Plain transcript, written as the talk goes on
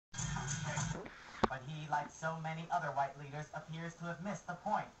like so many other white leaders, appears to have missed the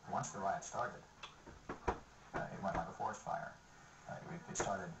point. Once the riot started, it went like a forest fire. It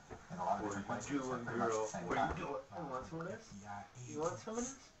started in a lot of different places. What are you doing, girl? What are you doing? You want some of this? You want some of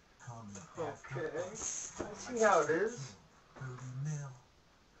this? Okay. Let's see how it is.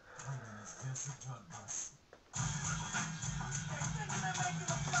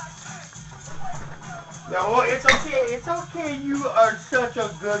 No, it's okay. It's okay. You are such a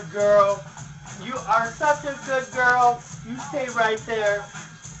good girl. You are such a good girl. You stay right there.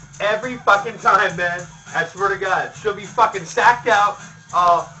 Every fucking time, man. I swear to God. She'll be fucking sacked out.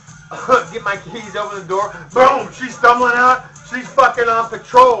 Get my keys, open the door. Boom! She's stumbling out. She's fucking on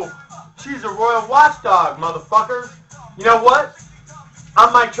patrol. She's a royal watchdog, motherfuckers. You know what?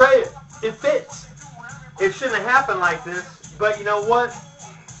 I'm Maitreya. It fits. It shouldn't have happened like this. But you know what?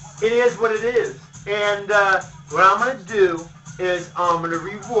 It is what it is. And what I'm going to do is I'm going to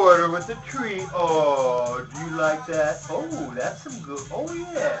reward her with a treat. Oh, do you like that? Oh, that's some good. Oh,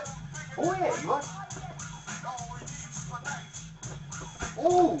 yeah. Oh, yeah. You want?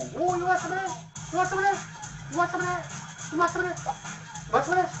 Oh, you want some of this? You want some of this? You want some of that? You want some of this? You want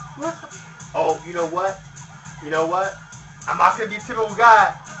some of this? You want some? Oh, you know what? You know what? I'm not going to be a typical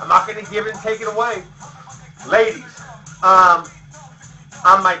guy. I'm not going to give it and take it away. Ladies, I'm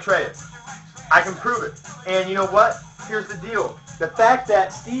Maitreya. I can prove it. And you know what? Here's the deal. The fact that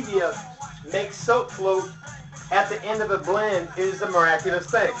stevia makes soap float at the end of a blend is a miraculous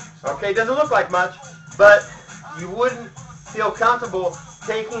thing. Okay? It doesn't look like much, but you wouldn't feel comfortable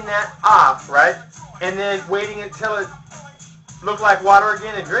taking that off, right? And then waiting until it looked like water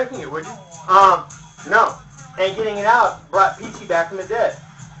again and drinking it, would you? No. And getting it out brought Peachy back from the dead.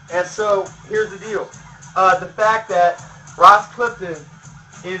 And so, here's the deal. The fact that Ross Clifton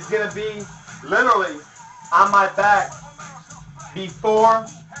is going to be literally on my back before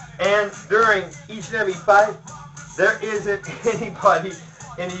and during each and every fight, there isn't anybody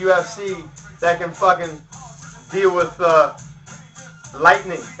in the UFC that can fucking deal with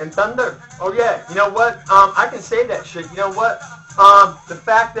lightning and thunder. Oh yeah, you know what? I can say that shit. You know what? The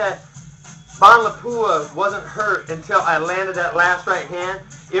fact that Bon Lapua wasn't hurt until I landed that last right hand,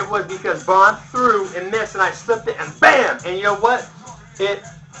 it was because Bon threw and missed and I slipped it and bam! And you know what? It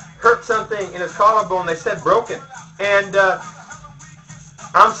hurt something in his collarbone. They said broken. And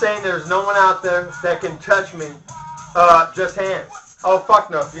I'm saying there's no one out there that can touch me, just hands. Oh,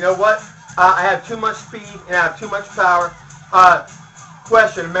 fuck no. You know what? I have too much speed and I have too much power.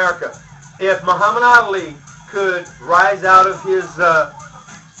 Question, America. If Muhammad Ali could rise out of his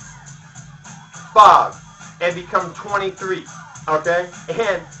fog and become 23, okay,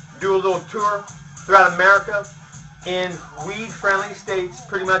 and do a little tour throughout America in weed-friendly states,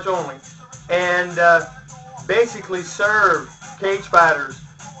 pretty much only, and basically serve cage fighters,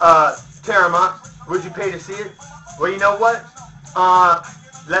 tear them up, would you pay to see it? Well, you know what?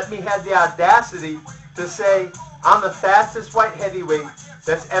 Let me have the audacity to say I'm the fastest white heavyweight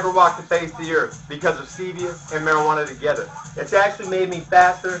that's ever walked the face of the earth because of stevia and marijuana together. It's actually made me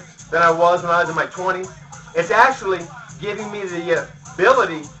faster than I was when I was in my 20s. It's actually giving me the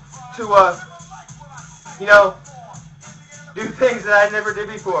ability to, you know, do things that I never did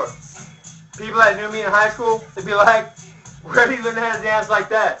before. People that knew me in high school, they'd be like, where did you learn how to dance like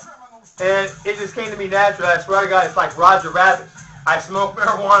that? And it just came to me naturally. I swear to God, it's like Roger Rabbit. I smoke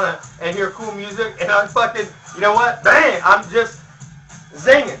marijuana and hear cool music, and I'm fucking, you know what? Bang! I'm just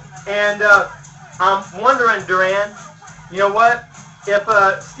zinging. And I'm wondering, Duran, you know what? If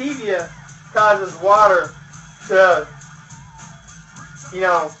stevia causes water to, you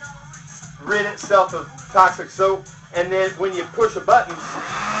know, rid itself of toxic soap, and then when you push a button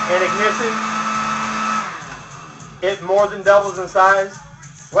and ignition, it more than doubles in size.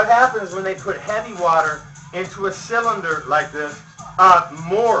 What happens when they put heavy water into a cylinder like this?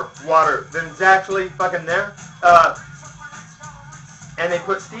 More water than is actually fucking there. And they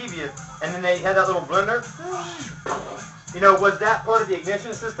put stevia, and then they had that little blender. You know, was that part of the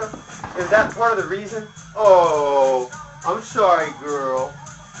ignition system? Is that part of the reason? Oh, I'm sorry, girl.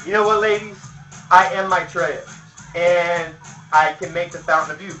 You know what, ladies? I am Maitreya, and I can make the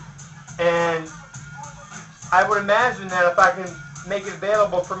fountain of youth. And I would imagine that if I can make it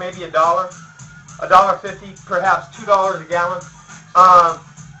available for maybe $1, $1.50, perhaps $2 a gallon,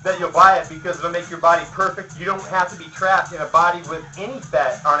 that you'll buy it because it'll make your body perfect. You don't have to be trapped in a body with any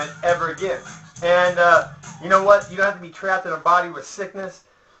fat on it ever again. And you know what? You don't have to be trapped in a body with sickness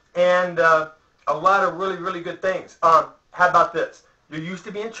and a lot of really, really good things. How about this? You used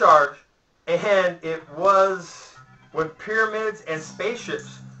to be in charge, and it was when pyramids and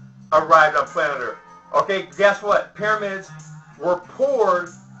spaceships arrived on planet Earth. Okay, guess what? Pyramids were poured,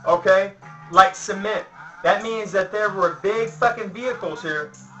 okay, like cement That means that there were big fucking vehicles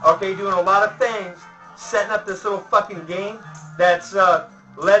here, okay, doing a lot of things, setting up this little fucking game that's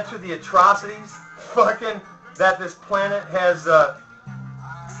led to the atrocities fucking that this planet has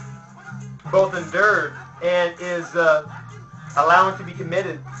both endured and is allowing to be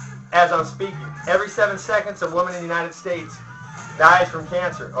committed as I'm speaking. Every 7 seconds, a woman in the United States dies from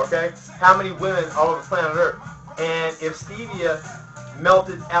cancer, okay? How many women all over planet Earth? And if stevia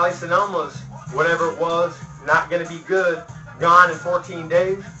melted Alisinoma's, whatever it was, not going to be good, gone in 14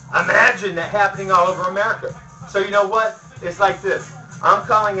 days, imagine that happening all over America. So you know what? It's like this. I'm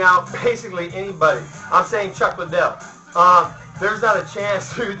calling out basically anybody. I'm saying Chuck Liddell. There's not a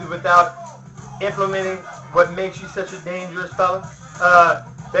chance, dude, without implementing what makes you such a dangerous fella,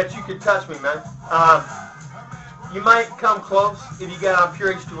 that you could touch me, man. You might come close if you get on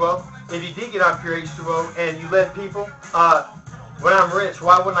pure H2O. If you did get on pure H2O and you led people, when I'm rich,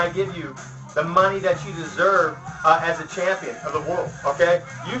 why wouldn't I give you the money that you deserve as a champion of the world, okay?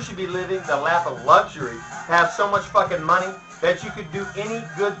 You should be living the lap of luxury, have so much fucking money that you could do any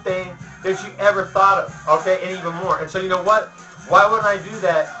good thing that you ever thought of, okay, and even more. And so you know what? Why wouldn't I do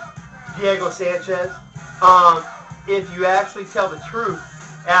that, Diego Sanchez, if you actually tell the truth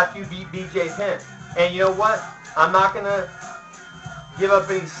after you beat BJ Penn? And you know what? I'm not going to give up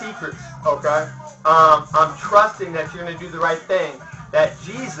any secrets, okay? I'm trusting that you're going to do the right thing, that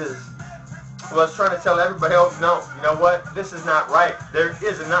Jesus was trying to tell everybody, oh, no, you know what? This is not right. There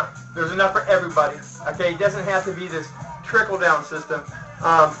is enough. There's enough for everybody, okay? It doesn't have to be this trickle-down system.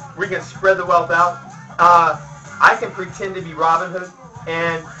 We can spread the wealth out. I can pretend to be Robin Hood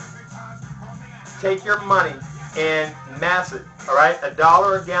and take your money and mass it, all right? $1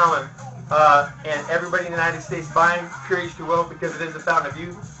 a gallon, and everybody in the United States buying pure H2O because it is a fountain of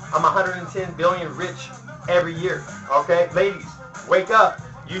youth. I'm 110 billion rich every year, okay? Ladies, wake up.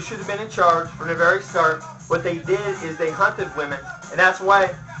 You should have been in charge from the very start. What they did is they hunted women, and that's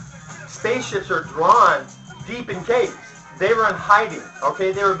why spaceships are drawn deep in caves. They were in hiding,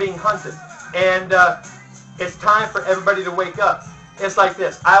 okay? They were being hunted. And it's time for everybody to wake up. It's like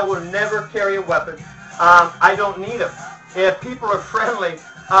this. I will never carry a weapon. I don't need them. If people are friendly,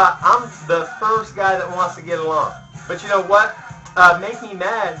 I'm the first guy that wants to get along. But you know what? Make me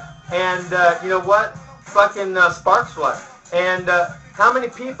mad, and you know what? Fucking sparks fly. And how many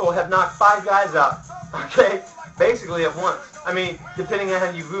people have knocked 5 guys out, okay, basically at once? I mean, depending on how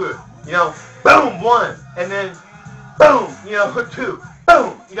you view it. You know, boom, 1, and then boom, you know, 2,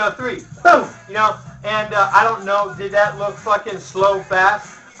 boom, you know, 3, boom, you know, and I don't know, did that look fucking slow,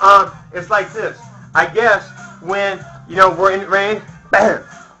 fast? It's like this. I guess when, you know, we're in rain, bam,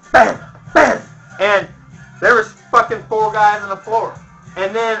 bam, bam, and there was fucking 4 guys on the floor.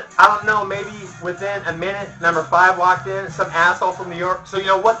 And then, I don't know, maybe within a minute, number 5 walked in, some asshole from New York. So you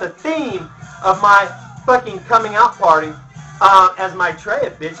know what? The theme of my fucking coming out party as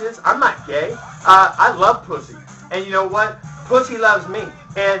Maitreya, bitches, I'm not gay. I love pussy. And you know what? Pussy loves me.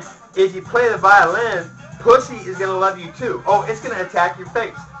 And if you play the violin, pussy is going to love you too. Oh, it's going to attack your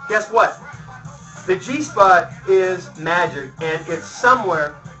face. Guess what? The G-spot is magic. And it's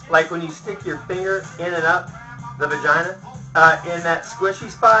somewhere, like when you stick your finger in and up the vagina, in that squishy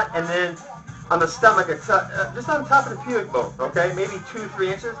spot, and then on the stomach, just on top of the pubic bone, okay? Maybe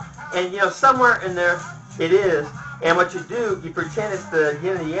 2-3 inches. And, you know, somewhere in there it is. And what you do, you pretend it's the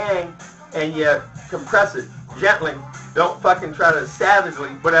yin and the yang, and you compress it gently. Don't fucking try to savagely,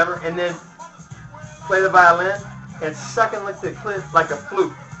 whatever. And then play the violin and suck and lick the clit like a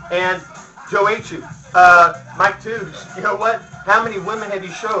flute. And Joe H.U., Mike Tubes, you know what? How many women have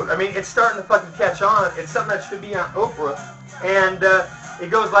you showed? I mean, it's starting to fucking catch on. It's something that should be on Oprah. And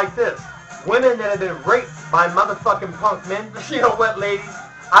it goes like this. Women that have been raped by motherfucking punk men. You know what, ladies?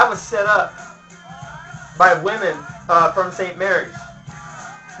 I was set up by women from St. Mary's.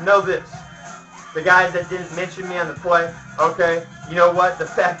 Know this. The guys that didn't mention me on the play, okay? You know what? The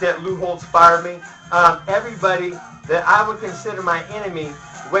fact that Lou Holtz fired me. Everybody that I would consider my enemy,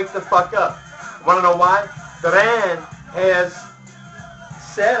 wake the fuck up. Want to know why? Duran has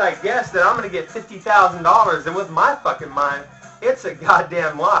said, I guess, that I'm going to get $50,000, and with my fucking mind, it's a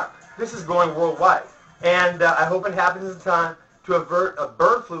goddamn lock. This is going worldwide. And I hope it happens in time to avert a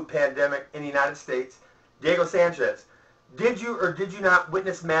bird flu pandemic in the United States. Diego Sanchez, did you or did you not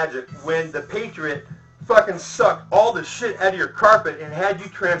witness magic when the Patriot fucking sucked all the shit out of your carpet and had you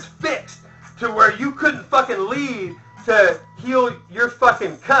transfixed to where you couldn't fucking leave to heal your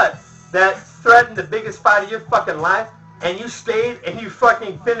fucking cut that threatened the biggest fight of your fucking life, and you stayed and you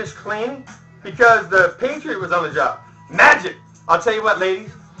fucking finished cleaning because the Patriot was on the job? Magic! I'll tell you what,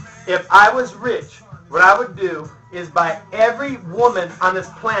 ladies, if I was rich, what I would do is buy every woman on this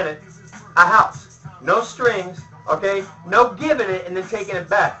planet a house. no strings, okay? No giving it and then taking it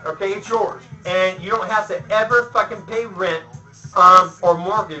back, okay? It's yours. And you don't have to ever fucking pay rent or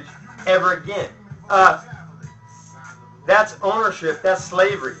mortgage ever again. That's ownership. That's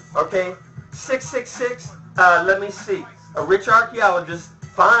slavery, okay? 666, let me see. A rich archaeologist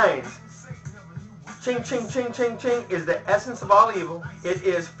finds ching, ching, ching, ching, ching is the essence of all evil. It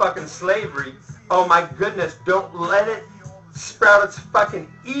is fucking slavery. Oh my goodness, don't let it sprout its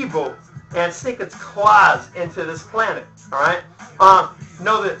fucking evil and sink its claws into this planet, alright?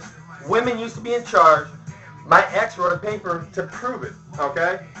 Know this. Women used to be in charge. My ex wrote a paper to prove it,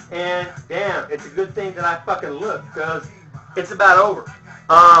 okay? And damn, it's a good thing that I fucking looked, because it's about over.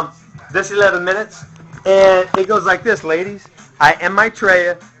 This 11 minutes, and it goes like this, ladies. I am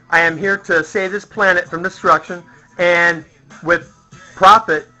Maitreya. I am here to save this planet from destruction, and with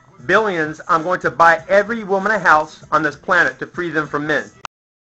profit, billions, I'm going to buy every woman a house on this planet to free them from men.